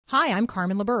Hi, I'm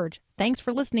Carmen LaBerge. Thanks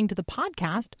for listening to the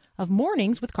podcast of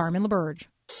Mornings with Carmen LaBerge.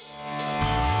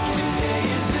 Today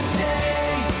is the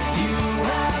day you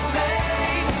have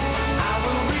made. I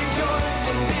will rejoice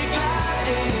and be glad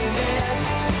in it.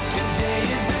 Today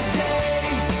is the day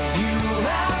you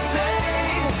have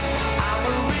made. I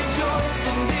will rejoice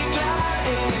and be glad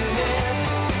in it.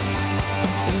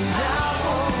 And I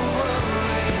won't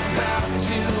worry about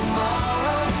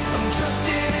tomorrow. I'm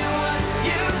trusting in what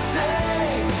you say.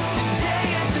 Today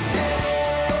is the day.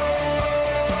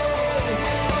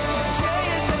 Today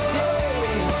is the day.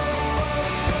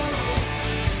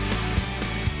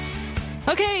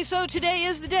 Okay, so today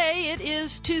is the day. It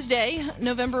is Tuesday,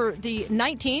 November the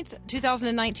 19th,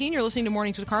 2019. You're listening to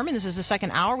Mornings with Carmen. This is the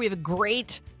second hour. We have a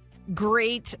great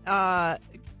group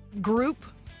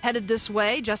headed this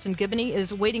way. Justin Giboney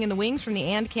is waiting in the wings from the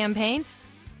AND campaign.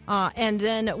 And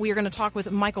then we are going to talk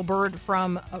with Michael Bird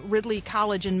from Ridley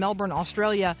College in Melbourne,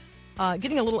 Australia,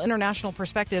 getting a little international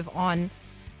perspective on,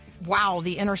 wow,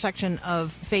 the intersection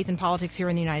of faith and politics here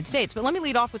in the United States. But let me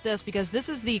lead off with this, because this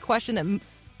is the question that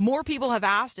more people have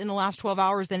asked in the last 12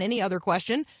 hours than any other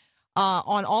question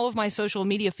on all of my social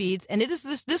media feeds. And it is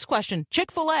this question,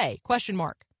 Chick-fil-A, question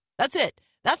mark. That's it.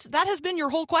 That has been your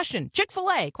whole question.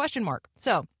 Chick-fil-A, question mark.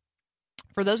 So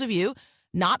for those of you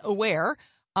not aware,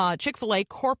 Chick-fil-A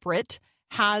corporate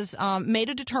has made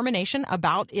a determination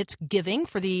about its giving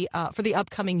for the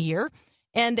upcoming year,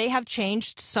 and they have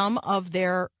changed some of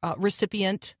their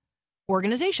recipient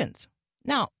organizations.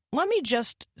 Now, let me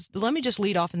just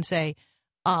lead off and say,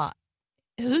 to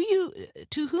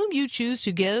whom you choose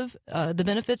to give the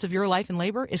benefits of your life and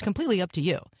labor is completely up to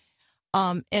you.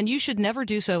 And you should never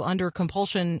do so under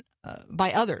compulsion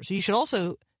by others. You should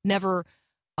also never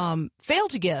fail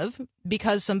to give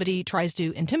because somebody tries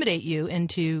to intimidate you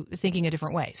into thinking a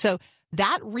different way. So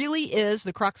that really is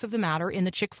the crux of the matter in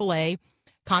the Chick-fil-A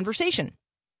conversation.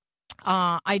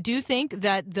 I do think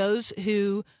that those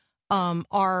who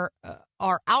are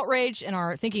outraged and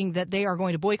are thinking that they are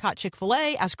going to boycott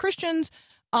Chick-fil-A as Christians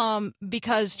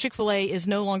because Chick-fil-A is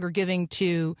no longer giving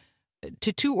to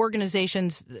two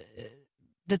organizations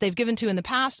that they've given to in the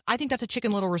past. I think that's a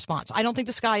Chicken Little response. I don't think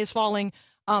the sky is falling.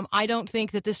 I don't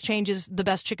think that this changes the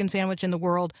best chicken sandwich in the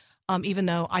world, even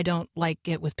though I don't like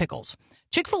it with pickles.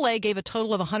 Chick-fil-A gave a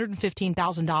total of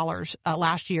 $115,000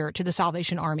 last year to the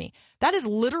Salvation Army. That is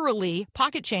literally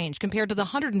pocket change compared to the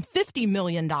 $150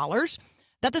 million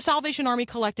that the Salvation Army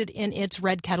collected in its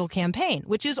Red Kettle campaign,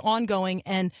 which is ongoing,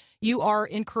 and you are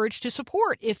encouraged to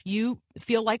support if you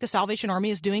feel like the Salvation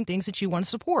Army is doing things that you want to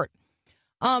support.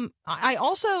 I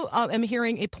also am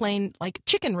hearing a plain,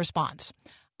 chicken response.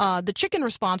 The chicken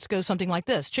response goes something like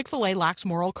this: Chick-fil-A lacks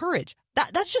moral courage.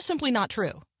 That's just simply not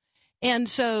true. And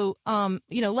so,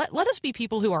 let us be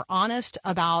people who are honest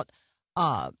about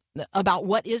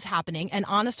what is happening and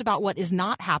honest about what is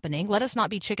not happening. Let us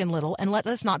not be Chicken Little, and let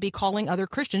us not be calling other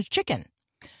Christians chicken.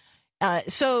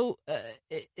 So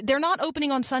they're not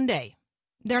opening on Sunday.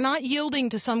 They're not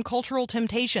yielding to some cultural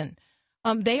temptation.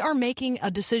 They are making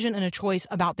a decision and a choice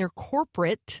about their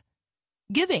corporate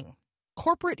giving.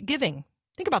 Corporate giving.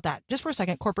 Think about that just for a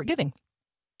second. Corporate giving.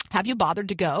 Have you bothered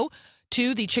to go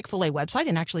to the Chick-fil-A website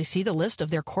and actually see the list of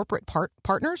their corporate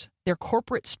partners, their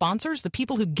corporate sponsors, the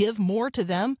people who give more to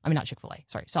them? I mean, not Chick-fil-A,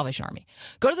 sorry, Salvation Army.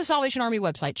 Go to the Salvation Army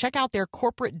website, check out their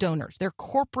corporate donors, their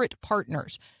corporate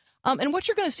partners. And what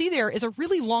you're going to see there is a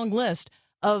really long list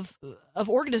of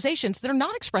organizations that are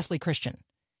not expressly Christian.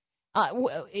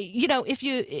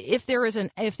 If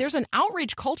there's an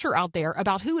outrage culture out there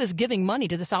about who is giving money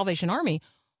to the Salvation Army,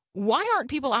 why aren't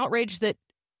people outraged that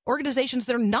organizations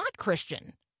that are not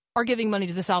Christian are giving money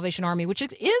to the Salvation Army, which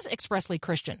is expressly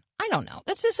Christian? I don't know.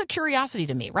 That's just a curiosity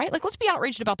to me, right? Let's be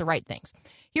outraged about the right things.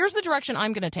 Here's the direction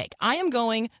I'm going to take.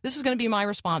 This is going to be my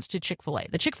response to Chick-fil-A.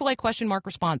 The Chick-fil-A question mark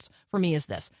response for me is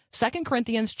this: 2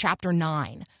 Corinthians chapter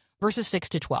 9, verses 6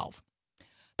 to 12.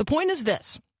 The point is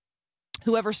this: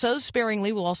 whoever sows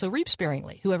sparingly will also reap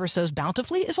sparingly. Whoever sows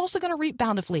bountifully is also going to reap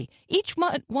bountifully. Each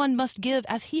one must give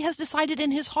as he has decided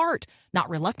in his heart, not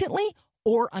reluctantly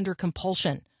or under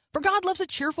compulsion. For God loves a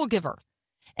cheerful giver.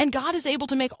 And God is able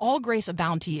to make all grace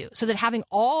abound to you, so that having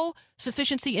all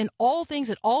sufficiency in all things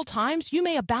at all times, you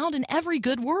may abound in every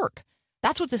good work.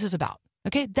 That's what this is about.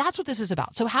 Okay, that's what this is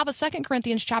about. So have a 2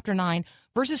 Corinthians chapter 9,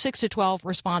 verses 6 to 12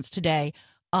 response today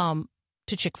to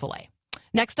Chick-fil-A.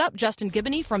 Next up, Justin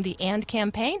Giboney from the AND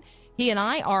campaign. He and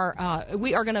I are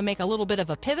going to make a little bit of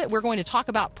a pivot. We're going to talk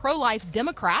about pro-life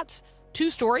Democrats. Two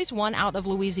stories, one out of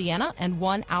Louisiana and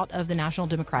one out of the National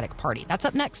Democratic Party. That's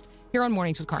up next here on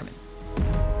Mornings with Carmen.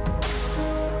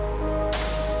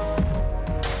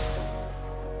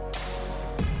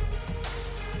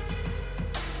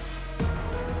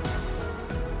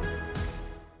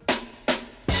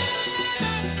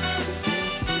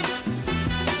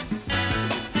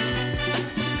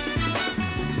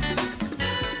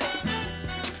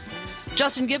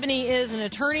 Justin Giboney is an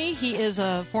attorney. He is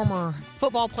a former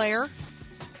football player,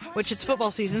 which it's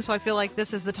football season, so I feel like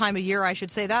this is the time of year I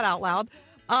should say that out loud.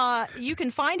 You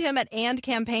can find him at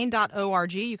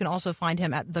andcampaign.org. You can also find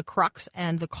him at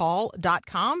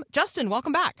thecruxandthecall.com. Justin,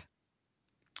 welcome back.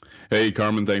 Hey,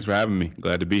 Carmen, thanks for having me.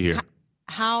 Glad to be here.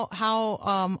 How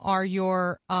are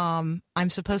your I'm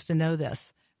supposed to know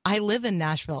this. I live in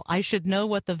Nashville. I should know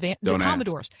what the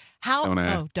Commodores. So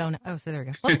there we go.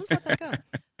 Let's let that go.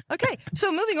 Okay, so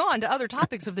moving on to other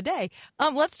topics of the day,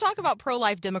 let's talk about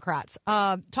pro-life Democrats.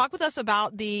 Talk with us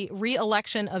about the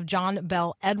re-election of John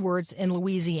Bel Edwards in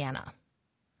Louisiana.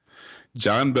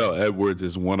 John Bel Edwards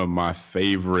is one of my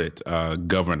favorite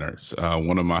governors,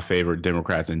 one of my favorite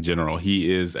Democrats in general.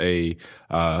 He is a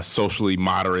socially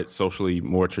moderate, socially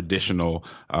more traditional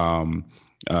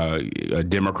a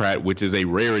Democrat, which is a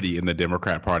rarity in the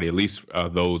Democrat Party, at least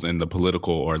those in the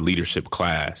political or leadership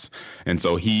class. And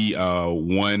so he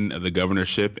won the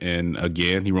governorship, and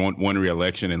again, he won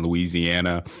re-election in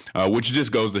Louisiana, which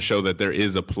just goes to show that there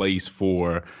is a place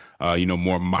for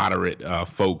more moderate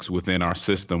folks within our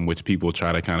system, which people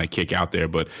try to kind of kick out there.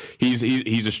 But he's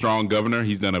a strong governor.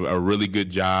 He's done a really good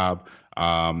job.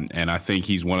 And I think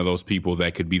he's one of those people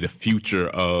that could be the future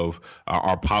of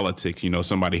our politics,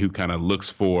 somebody who kind of looks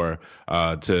for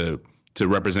to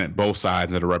represent both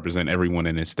sides and to represent everyone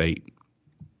in his state.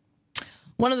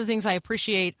 One of the things I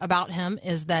appreciate about him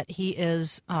is that he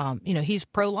is, he's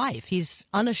pro-life. He's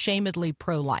unashamedly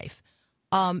pro-life.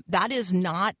 That is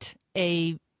not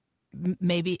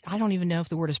maybe I don't even know if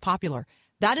the word is popular.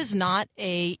 That is not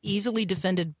a easily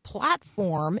defended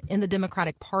platform in the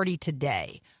Democratic Party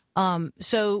today.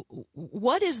 So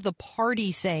what is the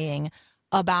party saying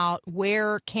about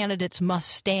where candidates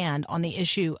must stand on the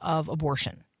issue of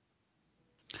abortion?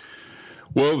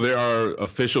 Well, there are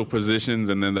official positions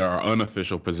and then there are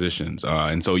unofficial positions.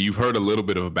 And so you've heard a little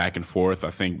bit of a back and forth.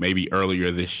 I think maybe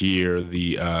earlier this year,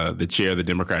 the chair of the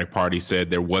Democratic Party said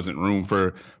there wasn't room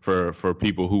for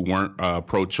people who weren't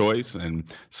pro-choice.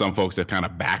 And some folks have kind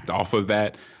of backed off of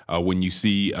that. When you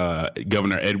see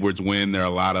Governor Edwards win, there are a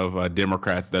lot of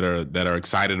Democrats that are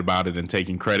excited about it and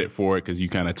taking credit for it because you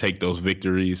kind of take those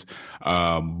victories.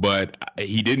 But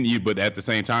he didn't. But at the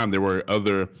same time, there were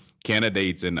other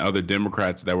candidates and other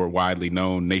Democrats that were widely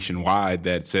known nationwide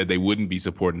that said they wouldn't be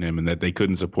supporting him and that they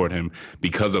couldn't support him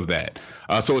because of that.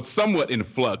 So it's somewhat in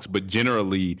flux, but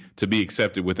generally to be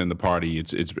accepted within the party,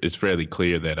 it's fairly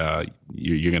clear that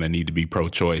you're going to need to be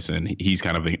pro-choice, and he's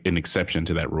kind of an exception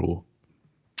to that rule.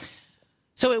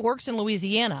 So it works in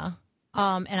Louisiana,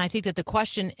 and I think that the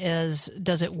question is,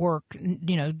 does it work?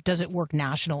 Does it work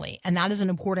nationally? And that is an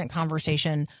important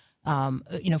conversation,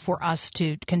 for us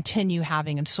to continue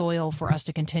having in soil, for us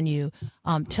to continue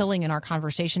tilling in our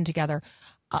conversation together.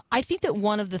 I think that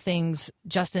one of the things,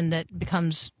 Justin, that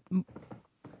becomes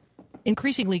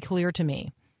increasingly clear to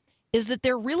me is that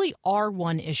there really are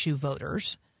one-issue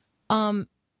voters, and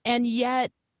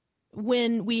yet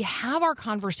when we have our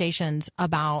conversations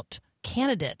about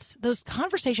candidates, those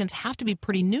conversations have to be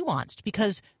pretty nuanced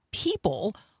because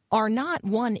people are not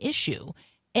one issue.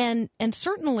 And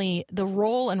certainly the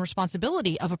role and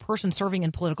responsibility of a person serving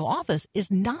in political office is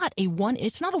not a one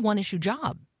issue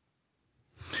job.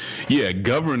 Yeah,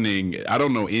 governing. I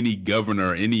don't know any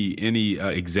governor, any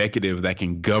executive that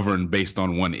can govern based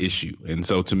on one issue. And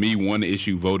so to me, one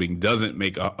issue voting doesn't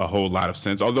make a whole lot of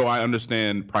sense, although I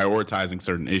understand prioritizing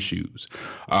certain issues.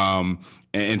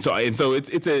 And so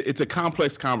it's a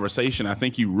complex conversation. I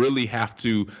think you really have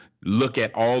to look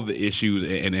at all the issues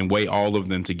and weigh all of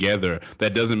them together.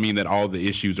 That doesn't mean that all the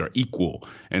issues are equal.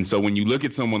 And so when you look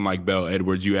at someone like Bel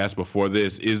Edwards, you asked before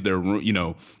this, is there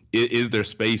is there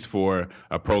space for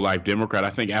a pro-life Democrat? I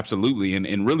think absolutely.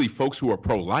 And really folks who are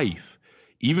pro-life,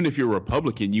 even if you're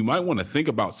Republican, you might want to think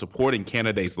about supporting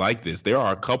candidates like this. There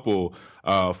are a couple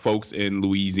folks in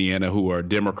Louisiana who are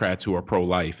Democrats who are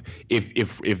pro-life. If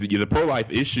the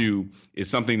pro-life issue is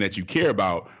something that you care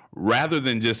about, rather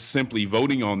than just simply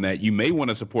voting on that, you may want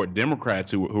to support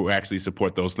Democrats who actually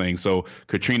support those things. So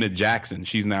Katrina Jackson,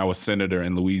 she's now a senator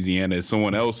in Louisiana, is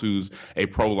someone else who's a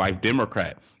pro-life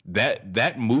Democrat.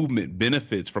 That movement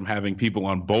benefits from having people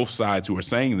on both sides who are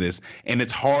saying this, and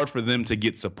it's hard for them to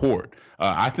get support.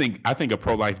 I think a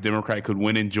pro-life Democrat could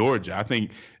win in Georgia. I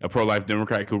think a pro-life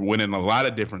Democrat could win in a lot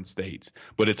of different states,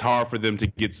 but it's hard for them to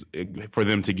get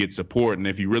support. And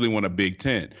if you really want a big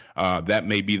tent, that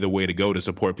may be the way to go to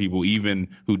support people, even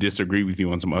who disagree with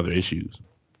you on some other issues.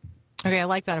 Okay, I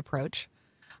like that approach.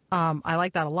 I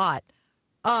like that a lot.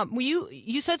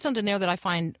 You said something there that I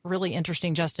find really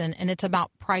interesting, Justin, and it's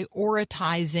about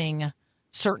prioritizing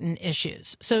certain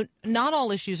issues. So not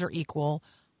all issues are equal.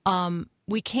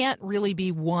 we can't really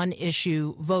be one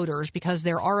issue voters because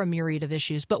there are a myriad of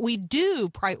issues, but we do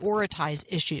prioritize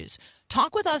issues.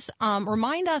 Talk with us,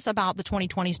 remind us about the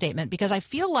 2020 statement, because I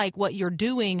feel like what you're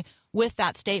doing with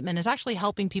that statement is actually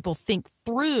helping people think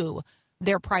through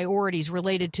their priorities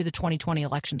related to the 2020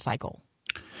 election cycle.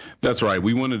 That's right.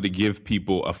 We wanted to give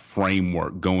people a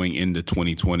framework going into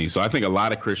 2020. So I think a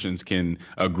lot of Christians can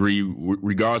agree,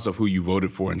 regardless of who you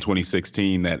voted for in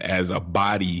 2016, that as a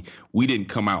body, we didn't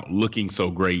come out looking so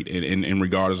great in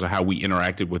regardless of how we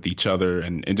interacted with each other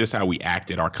and just how we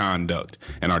acted, our conduct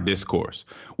and our discourse.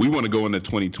 We want to go into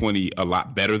 2020 a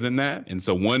lot better than that. And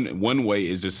so one way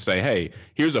is just to say, hey,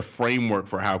 here's a framework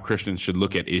for how Christians should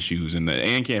look at issues. And the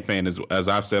AND campaign, as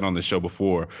I've said on the show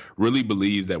before, really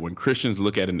believes that when Christians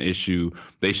look at an issue,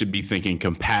 they should be thinking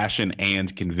compassion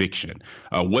and conviction.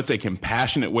 What's a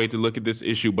compassionate way to look at this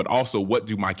issue, but also what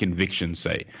do my convictions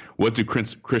say? What do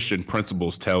Christian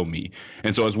principles tell me?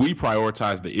 And so as we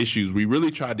prioritize the issues, we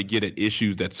really tried to get at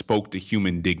issues that spoke to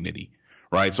human dignity.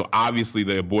 Right. So obviously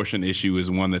the abortion issue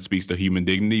is one that speaks to human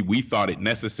dignity. We thought it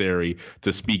necessary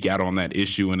to speak out on that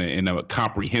issue in a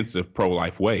comprehensive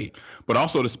pro-life way, but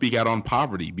also to speak out on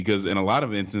poverty, because in a lot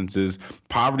of instances,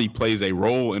 poverty plays a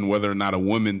role in whether or not a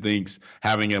woman thinks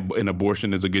having an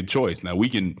abortion is a good choice. Now, we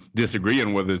can disagree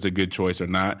on whether it's a good choice or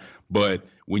not, but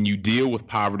when you deal with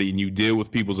poverty and you deal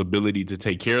with people's ability to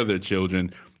take care of their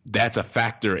children, that's a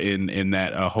factor in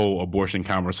that whole abortion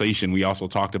conversation. We also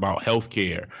talked about health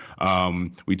care.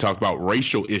 We talked about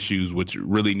racial issues, which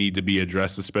really need to be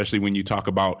addressed, especially when you talk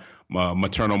about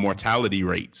maternal mortality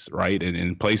rates, right? And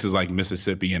in places like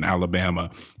Mississippi and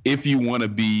Alabama, if you want to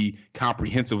be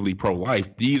comprehensively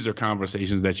pro-life, these are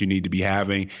conversations that you need to be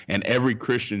having. And every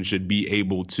Christian should be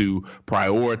able to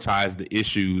prioritize the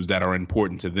issues that are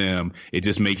important to them. It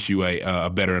just makes you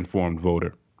a better informed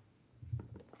voter.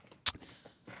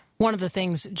 One of the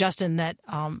things, Justin, that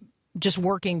just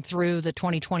working through the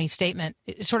 2020 statement,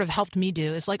 it sort of helped me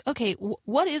do is like, okay,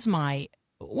 what is my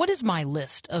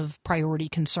list of priority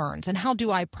concerns and how do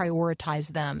I prioritize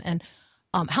them? And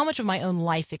how much of my own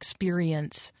life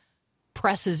experience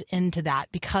presses into that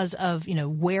because of,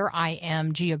 where I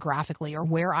am geographically or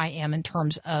where I am in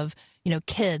terms of,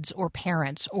 kids or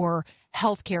parents or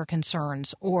healthcare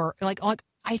concerns, or like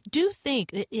I do think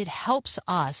it helps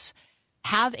us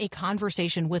have a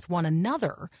conversation with one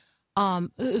another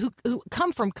who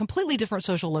come from completely different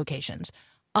social locations.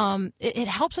 It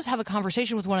helps us have a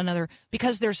conversation with one another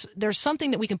because there's something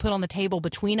that we can put on the table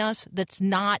between us that's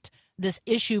not this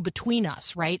issue between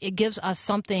us, right? It gives us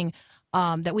something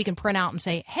that we can print out and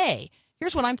say, hey,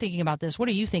 here's what I'm thinking about this. What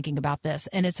are you thinking about this?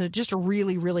 And it's just a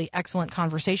really, really excellent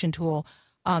conversation tool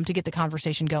to get the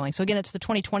conversation going. So again, it's the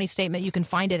 2020 statement. You can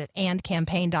find it at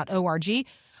andcampaign.org.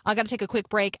 I've got to take a quick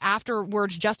break.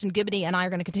 Afterwards, Justin Giboney and I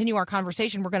are going to continue our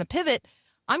conversation. We're going to pivot.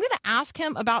 I'm going to ask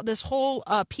him about this whole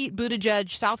Pete Buttigieg,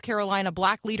 South Carolina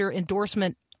black leader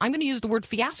endorsement. I'm going to use the word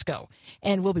fiasco,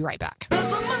 and we'll be right back.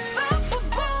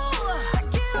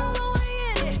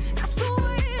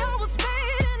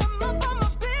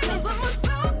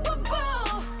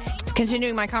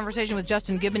 Continuing my conversation with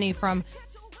Justin Giboney from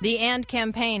the AND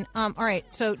campaign. All right,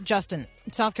 so Justin,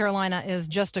 South Carolina is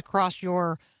just across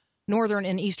your northern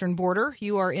and eastern border.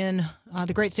 You are in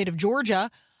the great state of Georgia.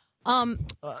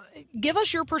 Give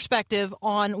us your perspective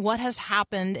on what has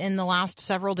happened in the last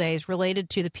several days related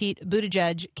to the Pete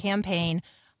Buttigieg campaign.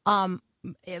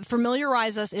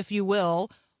 Familiarize us, if you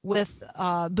will, with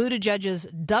Buttigieg's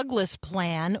Douglas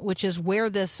plan, which is where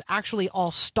this actually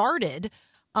all started,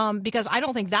 because I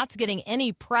don't think that's getting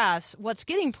any press. What's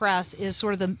getting press is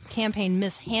sort of the campaign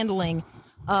mishandling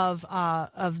of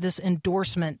this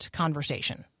endorsement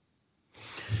conversation.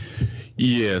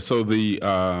 Yeah, so the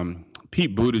Mayor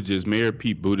Pete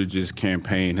Buttigieg's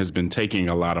campaign has been taking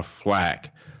a lot of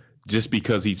flack just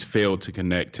because he's failed to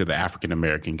connect to the African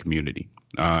American community.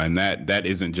 And that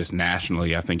isn't just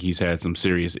nationally. I think he's had some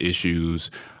serious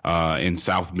issues in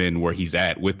South Bend where he's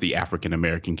at with the African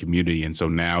American community. And so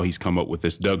now he's come up with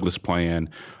this Douglas plan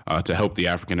to help the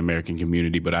African American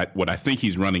community. But what I think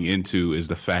he's running into is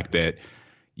the fact that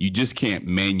you just can't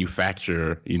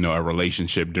manufacture, a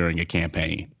relationship during a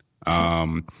campaign.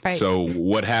 Right. So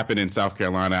what happened in South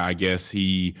Carolina, I guess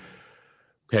he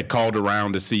had called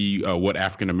around to see what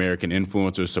African-American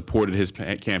influencers supported his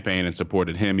campaign and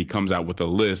supported him. He comes out with a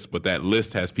list, but that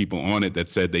list has people on it that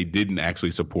said they didn't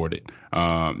actually support it,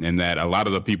 and that a lot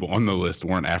of the people on the list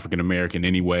weren't African-American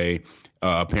anyway.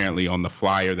 Apparently on the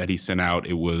flyer that he sent out,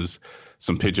 it was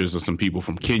some pictures of some people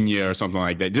from Kenya or something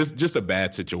like that. Just a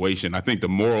bad situation. I think the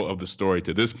moral of the story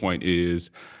to this point is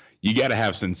you got to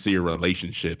have sincere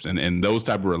relationships, and those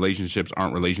type of relationships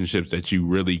aren't relationships that you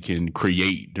really can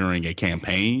create during a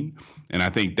campaign. And I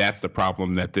think that's the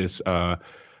problem that this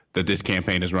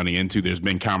campaign is running into. There's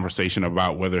been conversation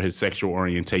about whether his sexual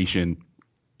orientation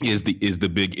is the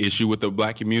big issue with the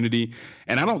Black community,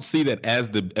 and I don't see that as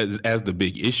the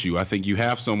big issue. I think you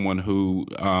have someone who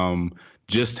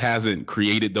just hasn't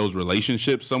created those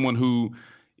relationships, someone who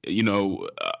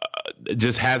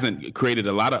just hasn't created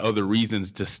a lot of other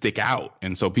reasons to stick out.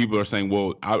 And so people are saying,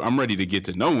 well, I'm ready to get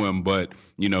to know him, but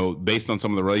based on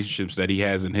some of the relationships that he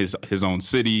has in his own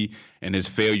city and his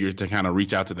failure to kind of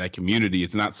reach out to that community,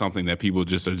 it's not something that people are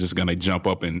just going to jump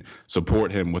up and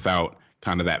support him without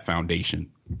kind of that foundation.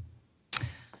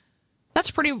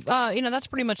 That's pretty, that's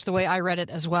pretty much the way I read it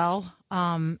as well.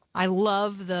 I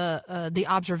love the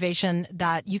observation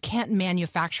that you can't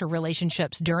manufacture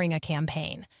relationships during a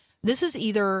campaign. This is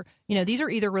either, these are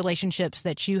either relationships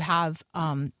that you have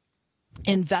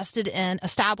invested in,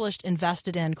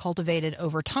 cultivated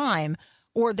over time,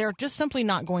 or they're just simply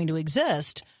not going to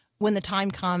exist when the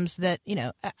time comes that,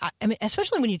 I mean,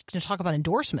 especially when you talk about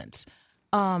endorsements.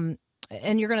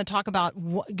 And you're going to talk about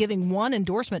giving one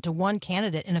endorsement to one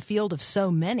candidate in a field of so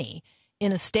many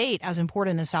in a state as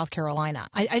important as South Carolina.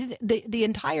 The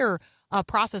entire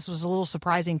process was a little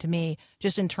surprising to me,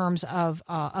 just in terms of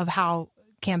how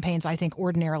campaigns, I think,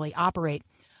 ordinarily operate.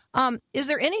 Is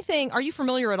there anything? Are you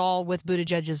familiar at all with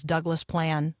Buttigieg's Douglas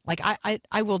plan? Like,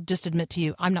 I will just admit to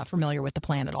you, I'm not familiar with the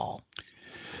plan at all.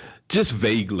 Just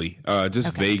vaguely,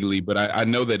 vaguely, but I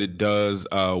know that it does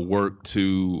work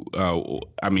to.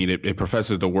 It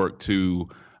professes to work to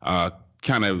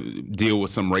kind of deal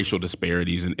with some racial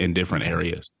disparities in different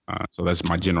areas. So that's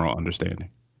my general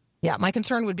understanding. Yeah, my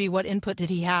concern would be what input did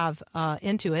he have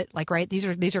into it? Like, right, these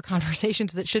are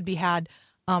conversations that should be had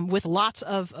with lots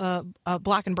of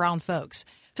Black and brown folks.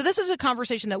 So this is a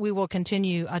conversation that we will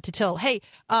continue to till. Hey,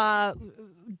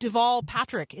 Deval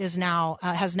Patrick has now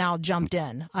jumped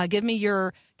in. Give me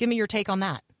your take on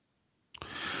that.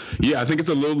 Yeah, I think it's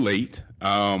a little late.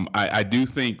 I do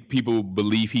think people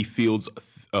believe he feels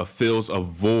a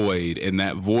void, and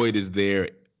that void is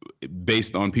there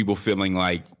based on people feeling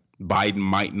like Biden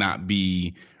might not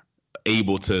be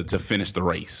able to finish the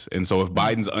race. And so if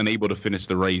Biden's unable to finish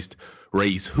the race,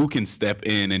 who can step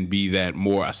in and be that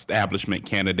more establishment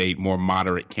candidate, more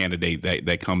moderate candidate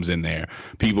that comes in there?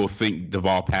 People think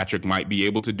Deval Patrick might be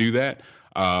able to do that.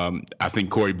 I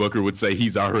think Cory Booker would say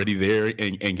he's already there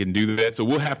and can do that. So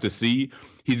we'll have to see.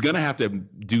 He's going to have to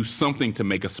do something to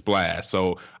make a splash.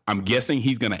 So I'm guessing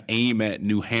he's going to aim at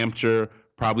New Hampshire,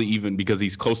 probably even because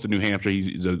he's close to New Hampshire.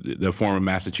 He's the former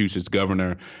Massachusetts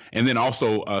governor. And then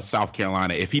also South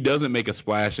Carolina. If he doesn't make a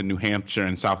splash in New Hampshire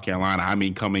and South Carolina,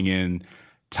 coming in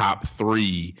top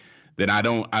 3, then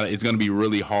it's going to be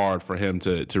really hard for him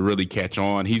to really catch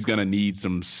on. He's going to need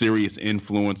some serious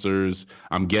influencers.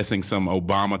 I'm guessing some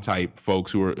Obama type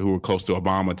folks who are close to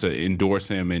Obama to endorse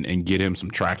him and get him some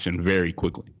traction very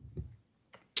quickly.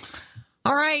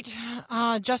 All right.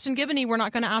 Justin Giboney, we're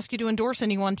not going to ask you to endorse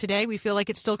anyone today. We feel like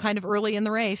it's still kind of early in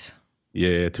the race.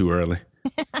 Yeah, too early.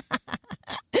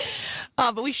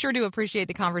 But we sure do appreciate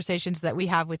the conversations that we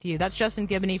have with you. That's Justin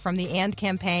Giboney from the AND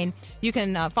campaign. You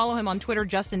can follow him on Twitter,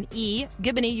 Justin E.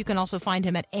 Giboney. You can also find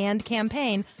him at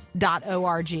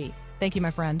andcampaign.org. Thank you,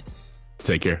 my friend.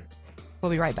 Take care.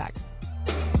 We'll be right back.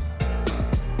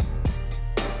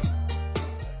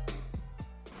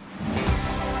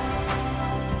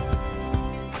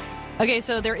 Okay,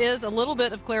 so there is a little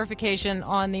bit of clarification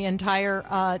on the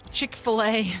entire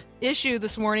Chick-fil-A issue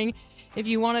this morning. If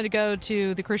you wanted to go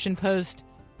to the Christian Post,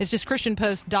 it's just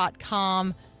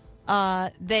christianpost.com.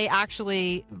 They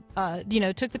actually,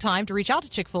 took the time to reach out to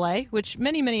Chick-fil-A, which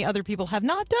many, many other people have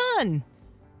not done.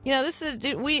 This is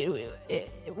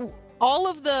all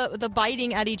of the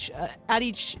biting at each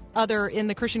other in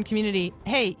the Christian community.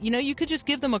 Hey, you could just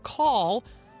give them a call.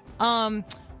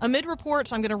 Amid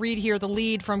reports, I'm going to read here the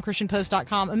lead from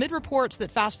ChristianPost.com. Amid reports that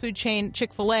fast food chain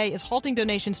Chick-fil-A is halting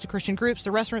donations to Christian groups,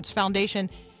 the restaurant's foundation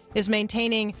is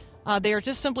maintaining they are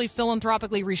just simply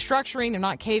philanthropically restructuring. They're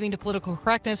not caving to political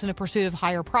correctness in a pursuit of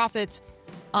higher profits.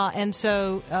 And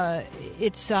so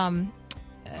it's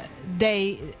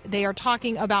they are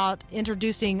talking about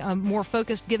introducing a more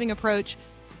focused giving approach.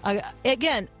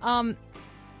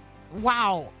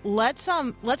 Wow, let's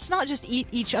not just eat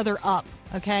each other up,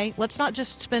 okay? Let's not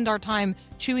just spend our time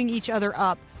chewing each other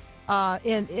up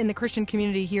in the Christian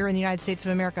community here in the United States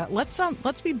of America.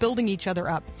 Let's be building each other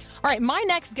up. All right, my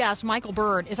next guest, Michael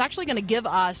Bird, is actually going to give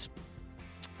us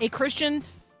a Christian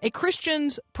a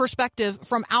Christian's perspective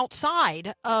from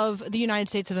outside of the United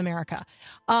States of America.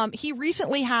 He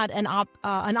recently had an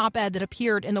op-ed that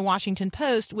appeared in the Washington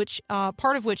Post, which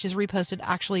part of which is reposted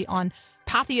actually on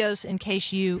Patheos in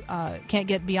case you can't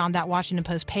get beyond that Washington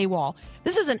Post paywall.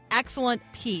 This is an excellent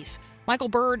piece. Michael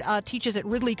Bird teaches at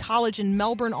Ridley College in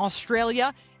Melbourne,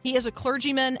 Australia. He is a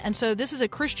clergyman, and so this is a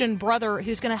Christian brother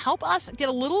who's going to help us gain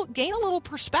a little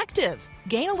perspective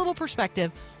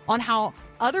on how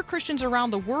other Christians around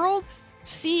the world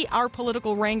see our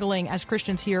political wrangling as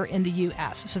Christians here in the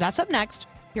U.S. So that's up next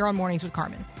here on Mornings with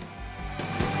Carmen.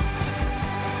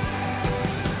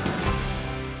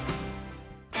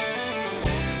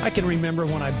 I can remember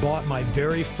when I bought my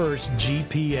very first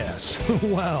GPS.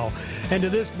 Wow. And to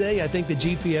this day, I think the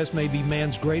GPS may be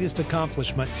man's greatest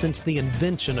accomplishment since the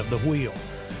invention of the wheel.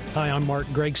 Hi, I'm Mark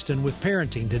Gregston with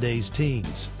Parenting Today's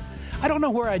Teens. I don't know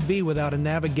where I'd be without a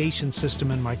navigation system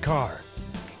in my car.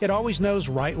 It always knows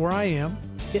right where I am.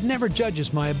 It never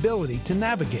judges my ability to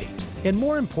navigate. And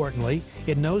more importantly,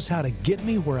 it knows how to get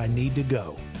me where I need to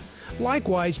go.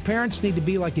 Likewise, parents need to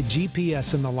be like a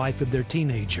GPS in the life of their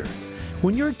teenager.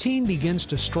 When your teen begins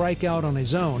to strike out on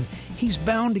his own, he's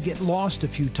bound to get lost a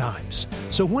few times.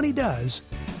 So when he does,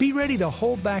 be ready to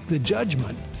hold back the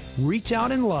judgment, reach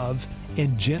out in love,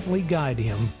 and gently guide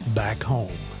him back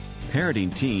home.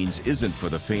 Parenting teens isn't for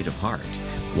the faint of heart.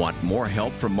 Want more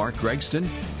help from Mark Gregston?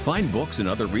 Find books and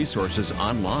other resources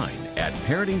online at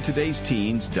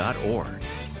parentingtodaysteens.org.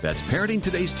 That's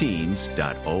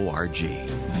parentingtodaysteens.org.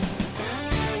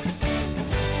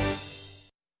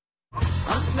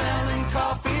 I'm smelling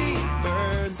coffee,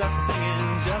 birds are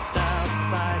singing just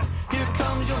outside. Here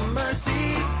comes your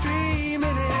mercy, streaming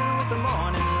in with the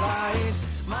morning light.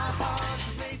 My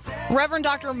heart's racing. Reverend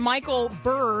Dr. Michael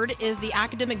Bird is the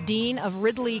academic dean of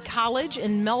Ridley College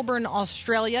in Melbourne,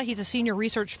 Australia. He's a senior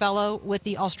research fellow with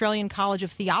the Australian College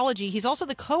of Theology. He's also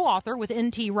the co-author with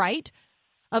N.T. Wright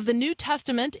of The New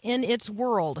Testament in Its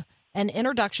World, an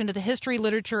introduction to the history,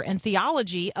 literature, and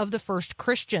theology of the first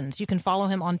Christians. You can follow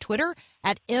him on Twitter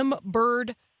at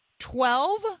mbird12.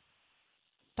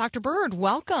 Dr. Bird,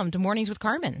 welcome to Mornings with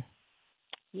Carmen.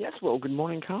 Yes, well, good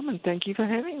morning, Carmen. Thank you for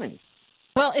having me.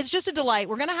 Well, it's just a delight.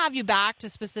 We're going to have you back to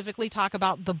specifically talk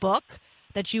about the book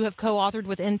that you have co-authored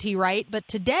with N.T. Wright. But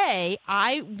today,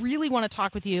 I really want to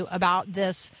talk with you about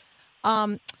this,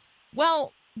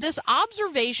 this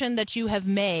observation that you have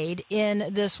made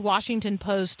in this Washington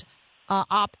Post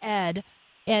op-ed,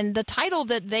 and the title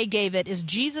that they gave it is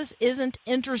 "Jesus Isn't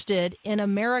Interested in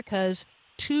America's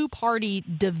Two-Party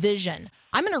Division."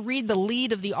 I'm going to read the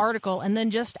lead of the article and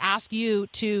then just ask you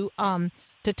to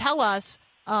tell us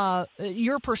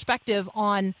your perspective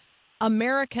on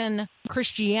American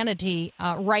Christianity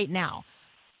right now.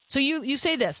 So you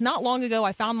say this: not long ago,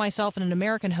 I found myself in an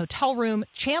American hotel room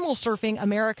channel surfing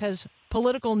America's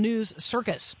political news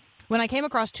circus when I came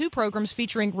across two programs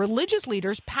featuring religious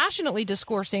leaders passionately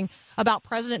discoursing about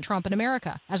President Trump in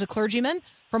America. As a clergyman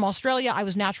from Australia, I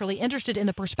was naturally interested in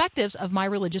the perspectives of my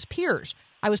religious peers.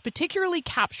 I was particularly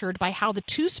captured by how the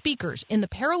two speakers in the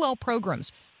parallel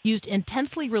programs used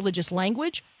intensely religious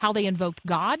language, how they invoked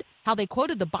God, how they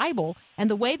quoted the Bible, and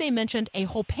the way they mentioned a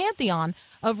whole pantheon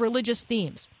of religious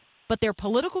themes. But their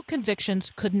political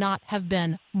convictions could not have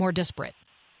been more disparate.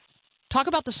 Talk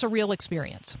about the surreal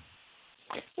experience.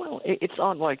 Well, it's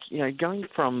odd, going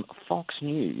from Fox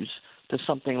News to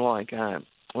something like,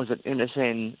 was it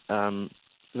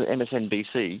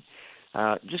MSNBC,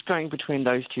 just going between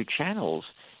those two channels,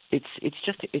 it's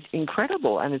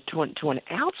incredible, and to an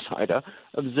outsider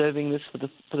observing this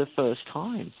for the first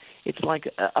time, it's like,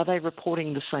 are they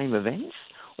reporting the same events,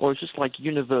 or it's just like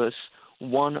universe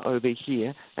one over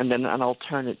here, and then an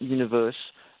alternate universe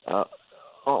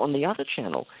on the other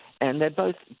channel? And they're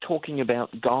both talking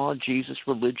about God, Jesus,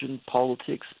 religion,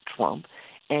 politics, Trump.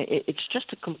 And it's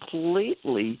just a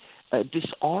completely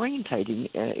disorientating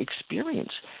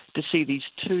experience to see these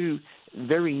two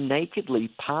very nakedly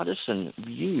partisan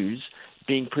views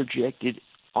being projected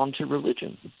onto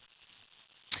religion.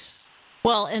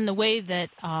 Well, in the way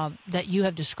that that you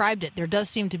have described it, there does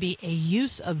seem to be a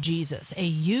use of Jesus, a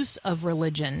use of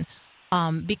religion,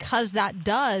 because that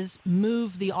does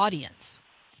move the audience.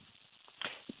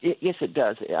 Yes, it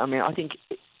does. I mean, I think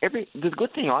the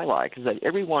good thing I like is that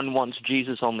everyone wants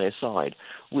Jesus on their side,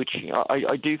 which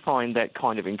I do find that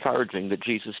kind of encouraging, that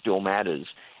Jesus still matters,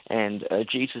 and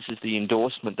Jesus is the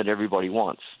endorsement that everybody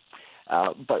wants.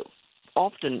 But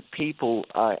often people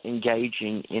are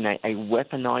engaging in a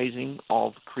weaponizing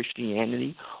of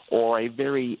Christianity or a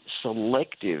very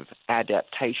selective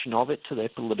adaptation of it to their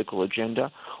political agenda,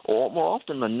 or more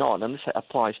often than not, and this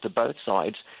applies to both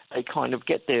sides, they kind of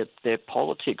get their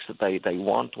politics that they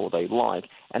want or they like,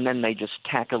 and then they just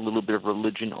tack a little bit of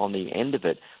religion on the end of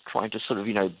it, trying to sort of,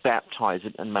 baptize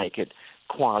it and make it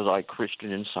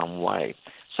quasi-Christian in some way.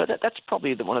 So that's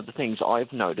probably one of the things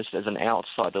I've noticed as an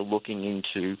outsider looking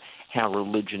into how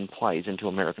religion plays into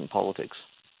American politics.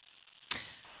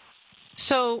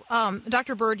 So,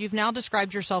 Dr. Bird, you've now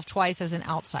described yourself twice as an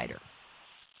outsider.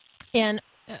 And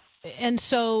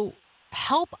so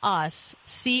help us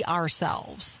see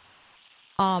ourselves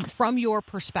from your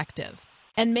perspective.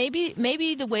 And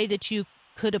maybe the way that you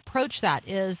could approach that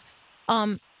is,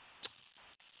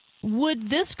 would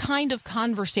this kind of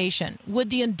conversation, would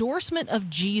the endorsement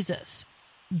of Jesus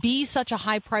be such a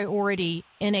high priority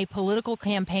in a political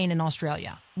campaign in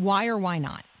Australia? Why or why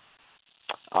not?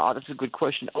 Oh, that's a good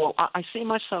question. Well, I see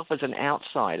myself as an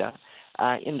outsider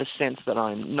in the sense that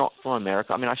I'm not from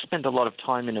America. I mean, I spent a lot of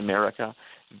time in America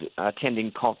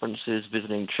attending conferences,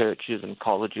 visiting churches and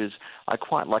colleges. I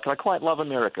quite love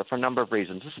America for a number of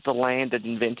reasons. This is the land that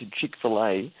invented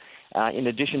Chick-fil-A. In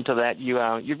addition to that, you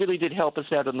really did help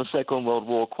us out in the Second World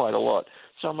War quite a lot.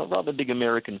 So I'm a rather big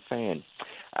American fan.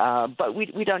 But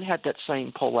we don't have that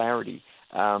same polarity,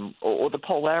 or the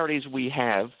polarities we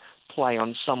have play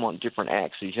on somewhat different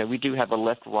axes. We do have a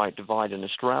left-right divide in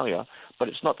Australia, but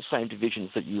it's not the same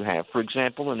divisions that you have. For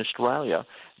example, in Australia,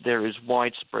 there is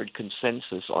widespread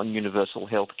consensus on universal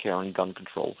health care and gun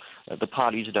control. The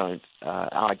parties don't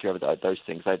argue over those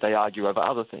things. They argue over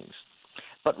other things.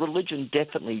 But religion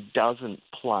definitely doesn't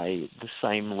play the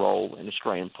same role in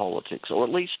Australian politics, or at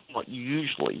least not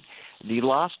usually. The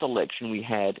last election we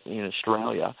had in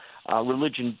Australia,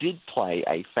 religion did play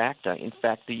a factor. In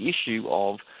fact, the issue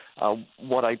of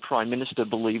what a Prime Minister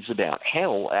believes about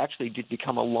hell actually did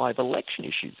become a live election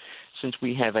issue, since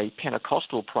we have a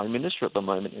Pentecostal Prime Minister at the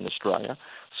moment in Australia,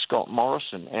 Scott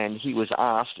Morrison, and he was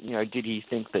asked, did he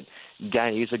think that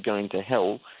gays are going to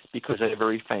hell because a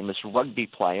very famous rugby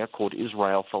player called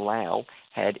Israel Folau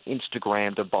had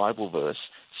Instagrammed a Bible verse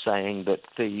saying that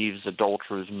thieves,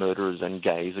 adulterers, murderers, and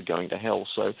gays are going to hell.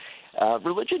 So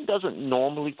religion doesn't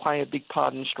normally play a big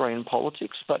part in Australian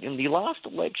politics, but in the last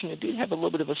election it did have a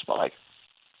little bit of a spike.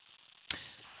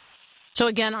 So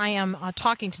again, I am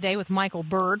talking today with Michael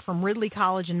Bird from Ridley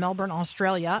College in Melbourne,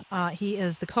 Australia. He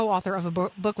is the co-author of a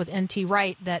book with N.T.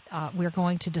 Wright that we're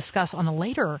going to discuss on a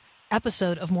later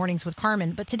episode of Mornings with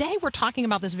Carmen. But today we're talking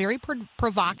about this very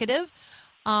provocative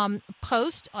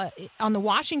post on the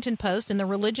Washington Post in the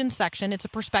religion section. It's a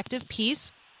perspective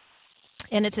piece,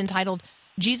 and it's entitled,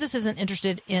 "Jesus Isn't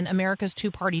Interested in America's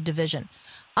Two-Party Division."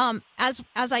 As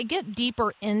I get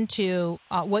deeper into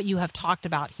what you have talked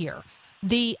about here,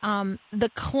 the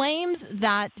claims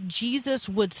that Jesus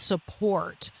would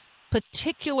support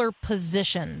particular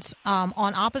positions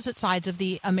on opposite sides of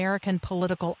the American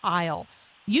political aisle,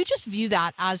 you just view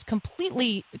that as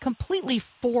completely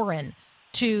foreign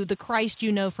to the Christ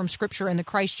you know from Scripture and the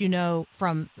Christ you know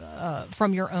from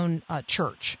your own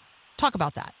church. Talk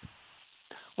about that.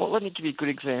 Well, let me give you a good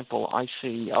example. I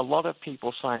see a lot of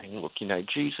people saying, look,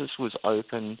 Jesus was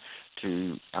open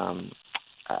to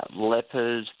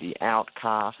lepers, the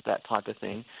outcast, that type of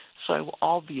thing. So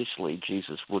obviously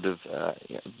Jesus would have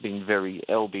been very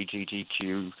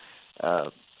LGBTQ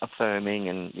affirming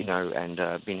and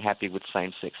been happy with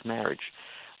same-sex marriage.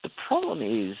 The problem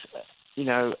is,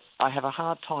 I have a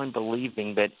hard time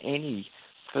believing that any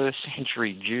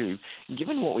first-century Jew,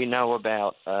 given what we know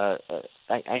about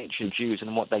ancient Jews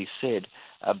and what they said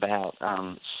about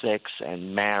sex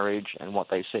and marriage and what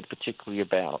they said particularly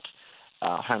about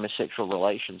homosexual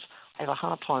relations, I have a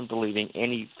hard time believing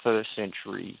any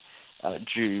first-century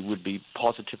Jew would be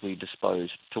positively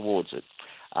disposed towards it.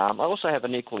 I also have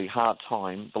an equally hard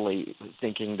time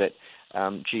thinking that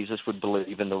Jesus would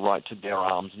believe in the right to bear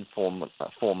arms and form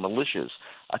militias.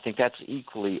 I think that's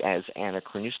equally as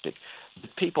anachronistic.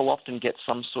 But people often get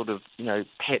some sort of,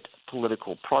 pet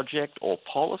political project or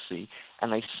policy,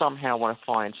 and they somehow want to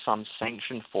find some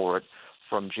sanction for it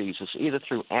from Jesus, either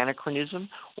through anachronism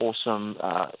or some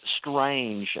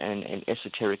strange and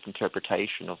esoteric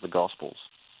interpretation of the Gospels.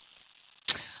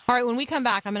 All right, when we come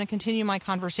back, I'm going to continue my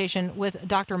conversation with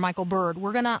Dr. Michael Bird.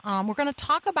 We're going to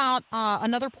talk about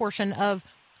another portion of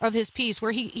his piece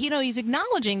where he's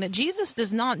acknowledging that Jesus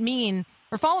does not mean,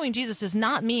 or following Jesus does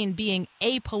not mean being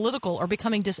apolitical or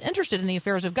becoming disinterested in the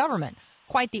affairs of government.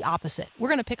 Quite the opposite. We're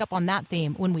going to pick up on that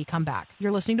theme when we come back.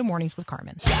 You're listening to Mornings with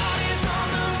Carmen. God is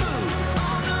on the move,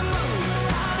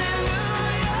 hallelujah.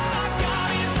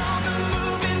 God is on the move.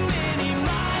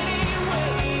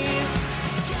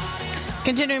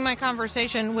 Continuing my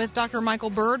conversation with Dr. Michael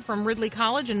Bird from Ridley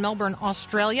College in Melbourne,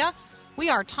 Australia.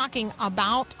 We are talking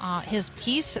about his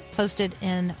piece posted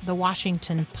in the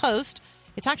Washington Post.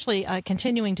 It's actually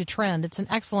continuing to trend. It's an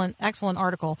excellent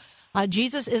article.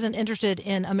 Jesus isn't interested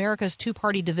in America's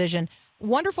two-party division.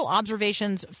 Wonderful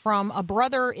observations from a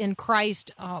brother in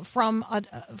Christ, from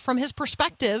his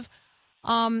perspective,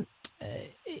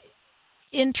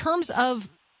 in terms of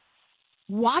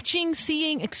watching,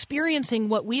 seeing, experiencing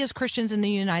what we as Christians in the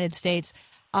United States,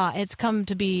 it's come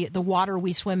to be the water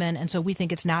we swim in, and so we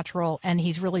think it's natural, and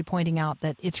he's really pointing out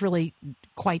that it's really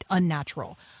quite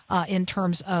unnatural in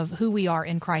terms of who we are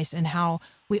in Christ and how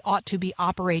we ought to be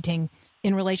operating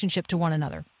in relationship to one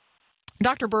another.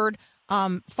 Dr. Bird,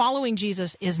 following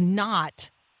Jesus is not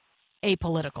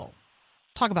apolitical.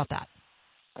 Talk about that.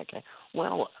 Okay.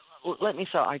 Well, let me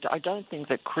say, I don't think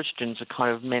that Christians are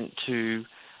kind of meant to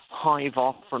hive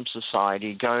off from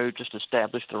society, go just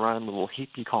establish their own little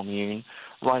hippie commune,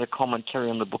 write a commentary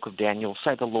on the book of Daniel,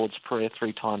 say the Lord's Prayer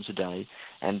 3 times a day,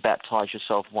 and baptize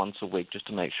yourself once a week just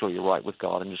to make sure you're right with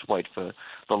God, and just wait for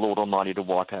the Lord Almighty to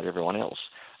wipe out everyone else.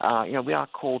 We are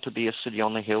called to be a city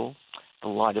on the hill, the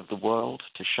light of the world,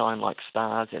 to shine like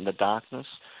stars in the darkness.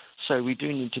 So we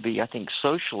do need to be, I think,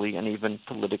 socially and even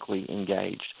politically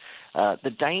engaged.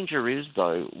 The danger is,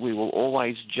 though, we will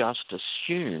always just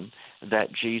assume that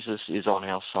Jesus is on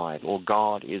our side or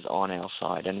God is on our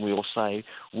side, and we will say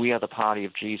we are the party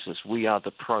of Jesus, we are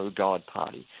the pro-God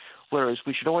party, whereas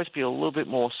we should always be a little bit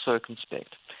more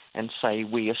circumspect and say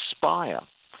we aspire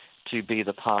to be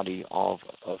the party of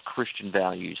Christian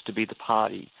values, to be the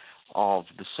party of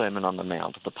the Sermon on the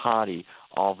Mount, the party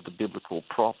of the biblical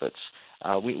prophets.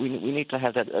 We need to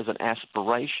have that as an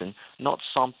aspiration, not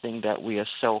something that we are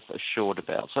self-assured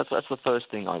about. So that's the first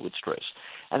thing I would stress.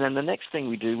 And then the next thing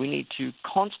we do, we need to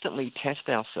constantly test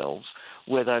ourselves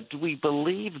whether do we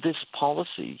believe this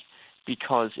policy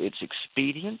because it's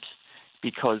expedient,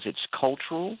 because it's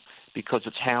cultural, because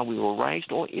it's how we were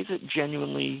raised, or is it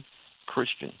genuinely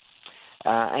Christian?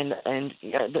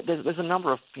 There's a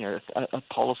number of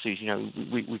policies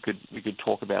we could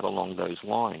talk about along those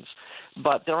lines,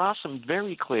 but there are some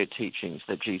very clear teachings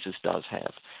that Jesus does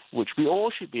have, which we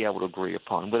all should be able to agree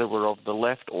upon, whether we're of the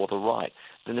left or the right.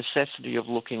 The necessity of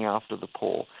looking after the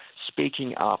poor,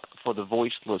 speaking up for the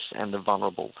voiceless and the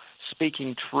vulnerable,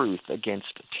 speaking truth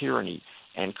against tyranny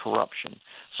and corruption.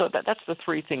 So that's the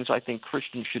three things I think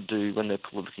Christians should do when they're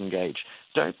politically engaged.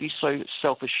 Don't be so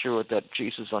self-assured that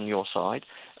Jesus is on your side.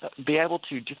 Be able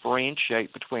to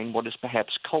differentiate between what is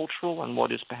perhaps cultural and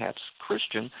what is perhaps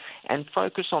Christian, and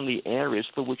focus on the areas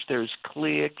for which there is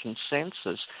clear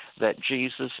consensus that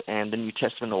Jesus and the New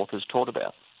Testament authors taught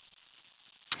about.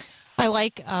 I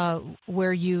like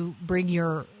where you bring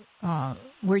your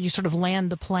where you sort of land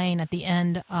the plane at the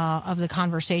end of the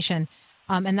conversation,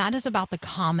 and that is about the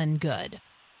common good.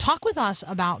 Talk with us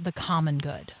about the common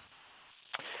good.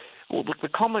 Well, the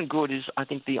common good is, I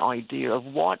think, the idea of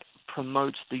what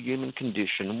promotes the human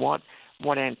condition, what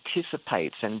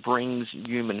anticipates and brings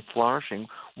human flourishing,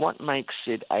 what makes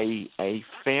it a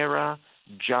fairer,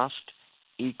 just,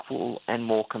 equal, and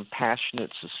more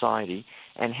compassionate society,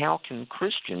 and how can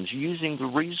Christians, using the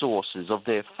resources of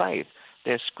their faith,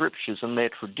 their scriptures, and their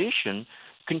tradition,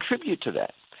 contribute to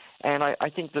that. And I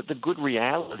think that the good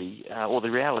reality, or the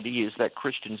reality is that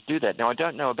Christians do that. Now, I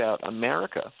don't know about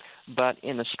America, but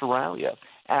in Australia,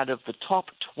 out of the top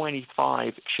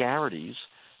 25 charities,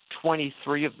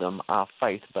 23 of them are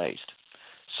faith-based.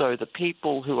 So the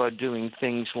people who are doing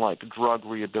things like drug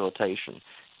rehabilitation,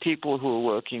 people who are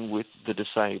working with the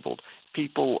disabled,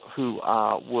 people who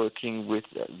are working with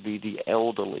the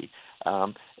elderly,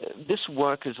 this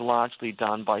work is largely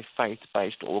done by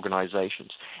faith-based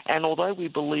organizations. And although we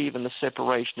believe in the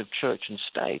separation of church and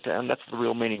state, and that's the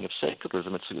real meaning of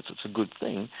secularism, it's a good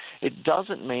thing, it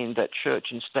doesn't mean that church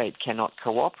and state cannot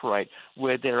cooperate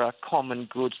where there are common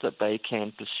goods that they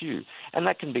can pursue. And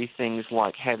that can be things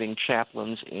like having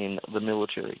chaplains in the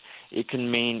military. It can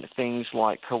mean things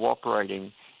like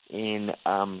cooperating in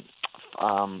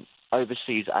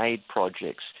overseas aid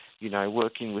projects,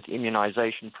 working with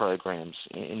immunization programs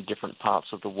in different parts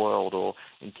of the world or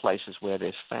in places where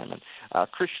there's famine.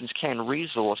 Christians can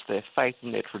resource their faith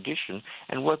and their tradition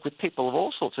and work with people of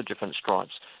all sorts of different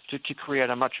stripes to create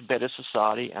a much better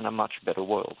society and a much better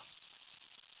world.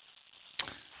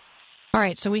 All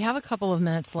right, so we have a couple of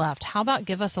minutes left. How about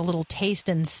give us a little taste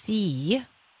and see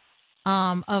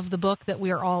of the book that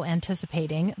we are all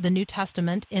anticipating, The New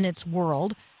Testament in Its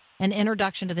World, an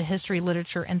introduction to the history,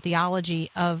 literature, and theology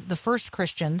of the first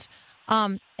Christians.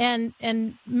 And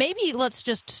maybe let's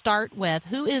just start with,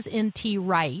 who is N.T.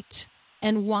 Wright,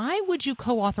 and why would you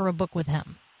co-author a book with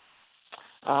him?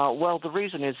 Well, the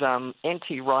reason is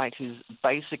N.T. Wright is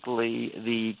basically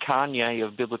the Kanye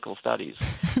of biblical studies.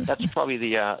 That's probably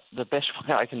the best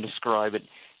way I can describe it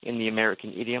in the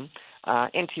American idiom.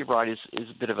 N.T. Wright is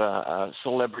a bit of a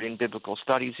celebrity in biblical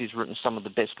studies. He's written some of the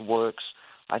best works,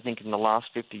 I think, in the last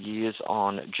 50 years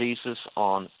on Jesus,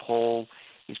 on Paul.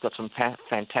 He's got some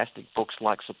fantastic books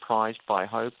like Surprised by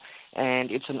Hope.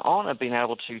 And it's an honor being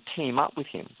able to team up with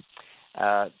him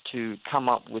to come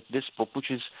up with this book, which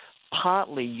is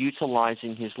partly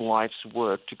utilizing his life's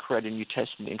work to create a New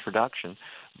Testament introduction.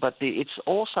 But it's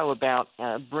also about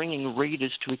bringing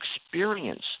readers to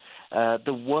experience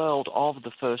the world of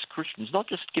the first Christians, not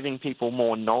just giving people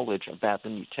more knowledge about the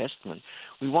New Testament.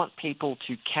 We want people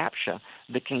to capture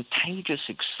the contagious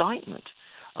excitement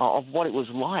of what it was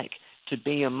like to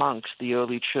be amongst the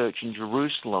early church in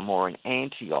Jerusalem or in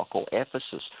Antioch or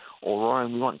Ephesus or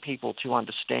Rome. We want people to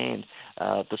understand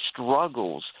the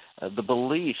struggles, the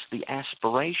beliefs, the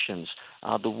aspirations,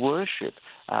 the worship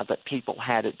that people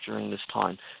had during this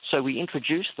time. So we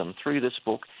introduce them through this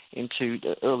book into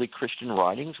the early Christian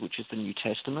writings, which is the New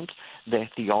Testament, their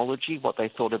theology, what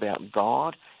they thought about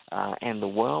God and the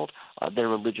world, their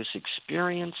religious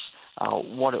experience,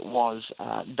 what it was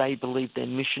they believed their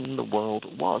mission in the world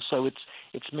was. So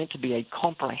it's meant to be a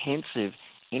comprehensive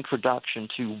introduction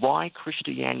to why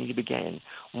Christianity began,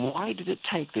 why did it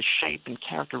take the shape and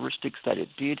characteristics that it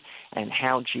did, and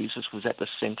how Jesus was at the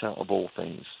center of all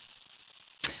things.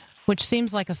 Which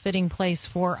seems like a fitting place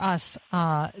for us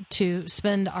to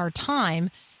spend our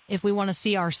time if we want to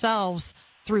see ourselves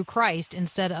through Christ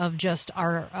instead of just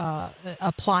our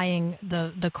applying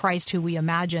the Christ who we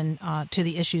imagine to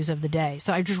the issues of the day.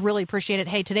 So I just really appreciate it.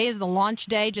 Hey, today is the launch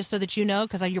day, just so that you know,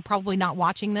 because you're probably not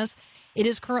watching this. It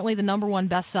is currently the #1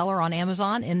 bestseller on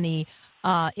Amazon in the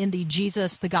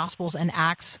Jesus, the Gospels, and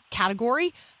Acts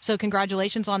category. So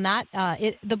congratulations on that.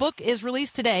 The book is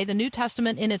released today, The New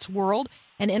Testament in Its World,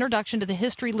 an introduction to the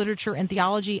history, literature, and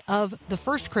theology of the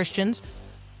first Christians.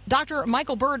 Dr.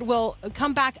 Michael Bird will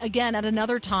come back again at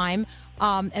another time,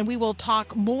 and we will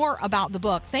talk more about the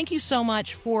book. Thank you so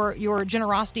much for your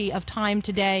generosity of time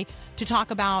today to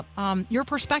talk about your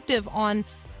perspective on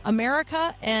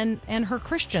America and her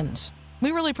Christians. We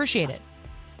really appreciate it.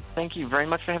 Thank you very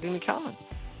much for having me come.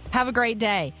 Have a great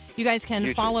day. You guys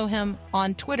can follow him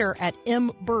on Twitter at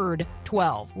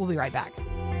mbird12. We'll be right back.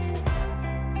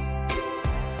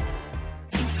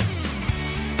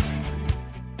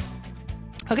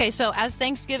 Okay, so as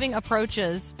Thanksgiving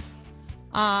approaches,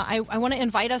 I want to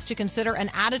invite us to consider an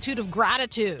attitude of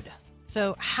gratitude.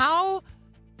 So how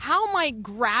might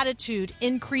gratitude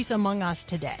increase among us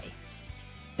today?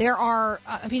 There are,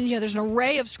 there's an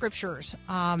array of scriptures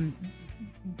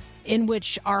in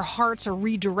which our hearts are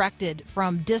redirected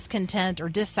from discontent or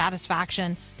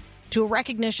dissatisfaction to a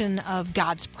recognition of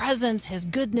God's presence, His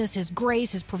goodness, His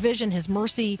grace, His provision, His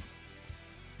mercy.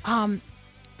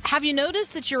 Have you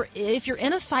noticed that if you're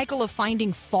in a cycle of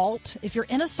finding fault, if you're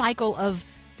in a cycle of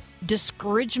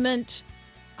discouragement,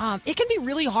 it can be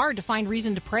really hard to find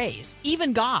reason to praise,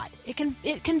 even God. It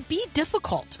can be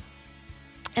difficult.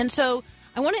 And so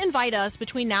I want to invite us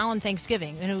between now and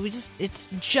Thanksgiving. It's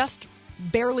just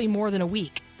barely more than a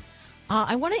week.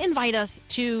 I want to invite us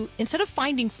to, instead of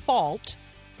finding fault,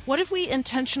 what if we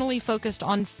intentionally focused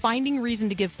on finding reason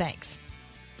to give thanks?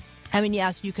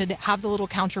 Yes, you could have the little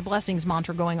count your blessings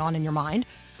mantra going on in your mind.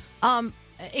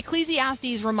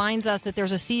 Ecclesiastes reminds us that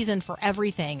there's a season for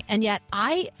everything. And yet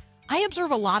I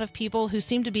observe a lot of people who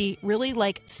seem to be really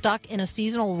stuck in a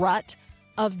seasonal rut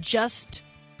of just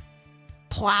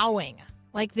plowing.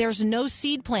 There's no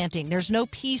seed planting. There's no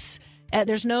peace.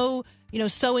 There's no,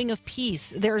 sowing of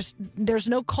peace. There's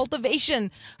no cultivation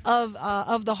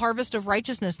of the harvest of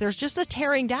righteousness. There's just a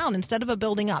tearing down instead of a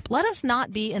building up. Let us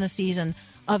not be in a season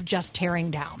of just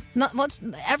tearing down.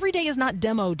 Every day is not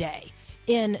demo day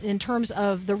in terms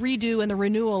of the redo and the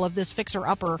renewal of this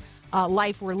fixer-upper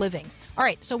life we're living. All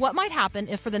right, so what might happen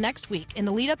if for the next week, in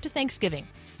the lead up to Thanksgiving,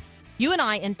 you and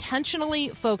I intentionally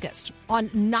focused on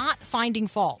not finding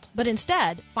fault, but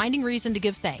instead finding reason to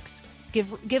give thanks.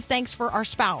 Give thanks for our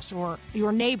spouse or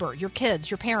your neighbor, your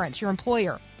kids, your parents, your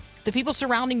employer, the people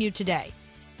surrounding you today.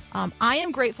 I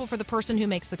am grateful for the person who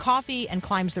makes the coffee and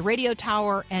climbs the radio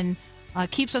tower and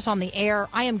keeps us on the air.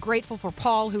 I am grateful for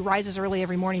Paul, who rises early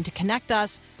every morning to connect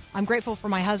us. I'm grateful for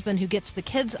my husband, who gets the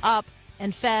kids up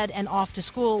and fed and off to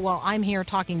school while I'm here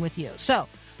talking with you. So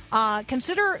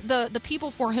consider the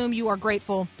people for whom you are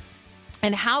grateful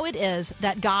and how it is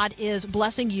that God is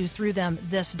blessing you through them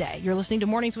this day. You're listening to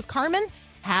Mornings with Carmen.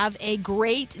 Have a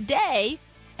great day,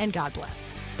 and God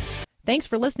bless. Thanks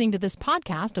for listening to this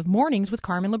podcast of Mornings with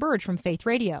Carmen LaBerge from Faith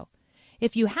Radio.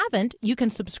 If you haven't, you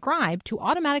can subscribe to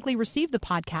automatically receive the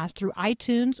podcast through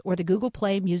iTunes or the Google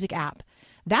Play Music app.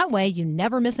 That way, you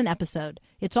never miss an episode.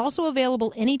 It's also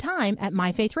available anytime at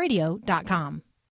myfaithradio.com.